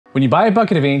When you buy a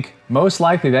bucket of ink, most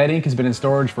likely that ink has been in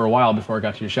storage for a while before it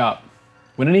got to your shop.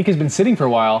 When an ink has been sitting for a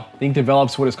while, the ink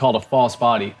develops what is called a false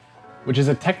body, which is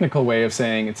a technical way of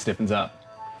saying it stiffens up.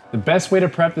 The best way to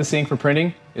prep this ink for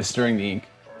printing is stirring the ink.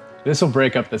 This will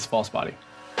break up this false body.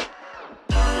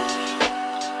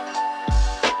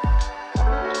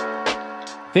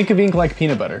 Think of ink like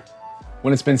peanut butter.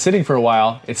 When it's been sitting for a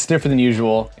while, it's stiffer than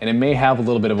usual and it may have a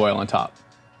little bit of oil on top.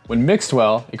 When mixed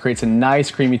well, it creates a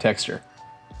nice creamy texture.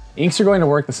 Inks are going to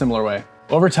work the similar way.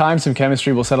 Over time, some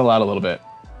chemistry will settle out a little bit.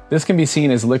 This can be seen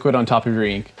as liquid on top of your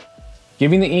ink.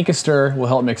 Giving the ink a stir will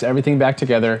help mix everything back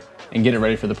together and get it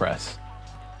ready for the press.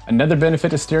 Another benefit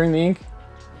to stirring the ink,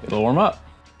 it'll warm up.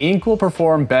 Ink will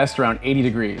perform best around 80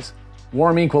 degrees.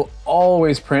 Warm ink will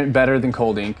always print better than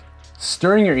cold ink.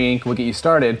 Stirring your ink will get you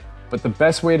started, but the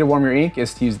best way to warm your ink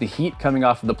is to use the heat coming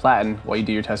off of the platen while you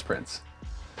do your test prints.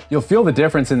 You'll feel the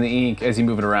difference in the ink as you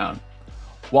move it around.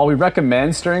 While we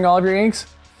recommend stirring all of your inks,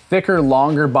 thicker,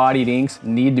 longer bodied inks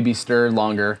need to be stirred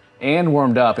longer and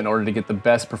warmed up in order to get the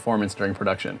best performance during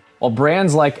production. While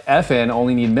brands like FN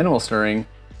only need minimal stirring,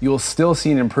 you will still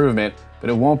see an improvement, but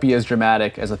it won't be as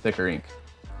dramatic as a thicker ink.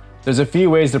 There's a few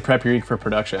ways to prep your ink for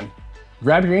production.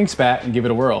 Grab your ink spat and give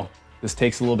it a whirl. This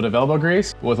takes a little bit of elbow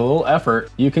grease, but with a little effort,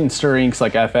 you can stir inks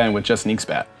like FN with just an ink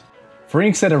spat. For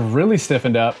inks that have really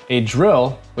stiffened up, a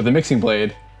drill with a mixing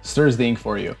blade stirs the ink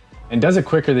for you and does it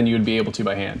quicker than you would be able to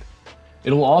by hand.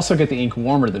 It will also get the ink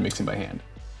warmer than mixing by hand.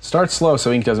 Start slow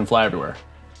so ink doesn't fly everywhere.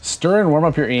 Stir and warm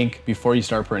up your ink before you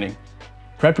start printing.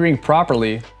 Prep your ink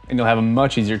properly and you'll have a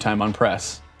much easier time on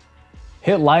press.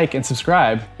 Hit like and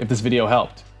subscribe if this video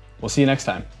helped. We'll see you next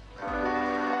time.